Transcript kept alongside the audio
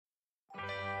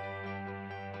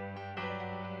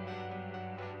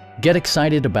Get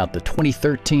excited about the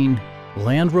 2013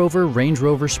 Land Rover Range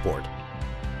Rover Sport.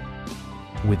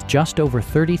 With just over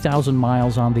 30,000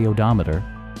 miles on the odometer,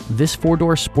 this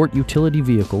four-door sport utility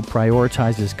vehicle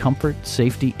prioritizes comfort,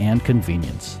 safety, and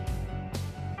convenience.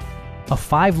 A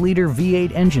 5-liter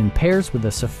V8 engine pairs with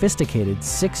a sophisticated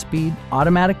 6-speed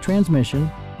automatic transmission,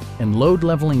 and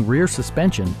load-leveling rear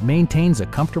suspension maintains a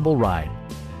comfortable ride.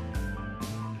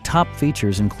 Top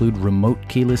features include remote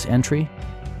keyless entry,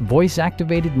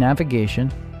 voice-activated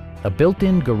navigation, a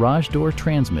built-in garage door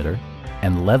transmitter,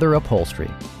 and leather upholstery.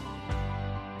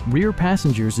 Rear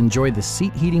passengers enjoy the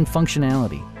seat heating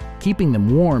functionality, keeping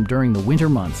them warm during the winter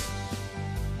months.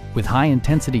 With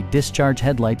high-intensity discharge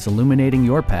headlights illuminating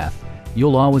your path,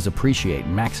 you'll always appreciate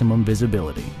maximum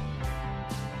visibility.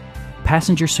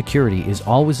 Passenger security is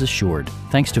always assured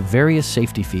thanks to various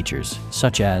safety features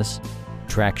such as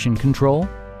traction control,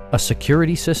 a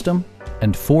security system,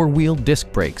 and 4-wheel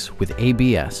disc brakes with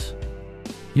ABS.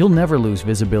 You'll never lose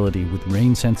visibility with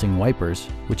rain-sensing wipers,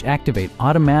 which activate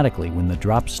automatically when the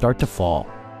drops start to fall.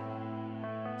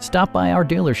 Stop by our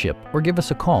dealership or give us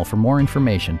a call for more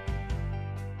information.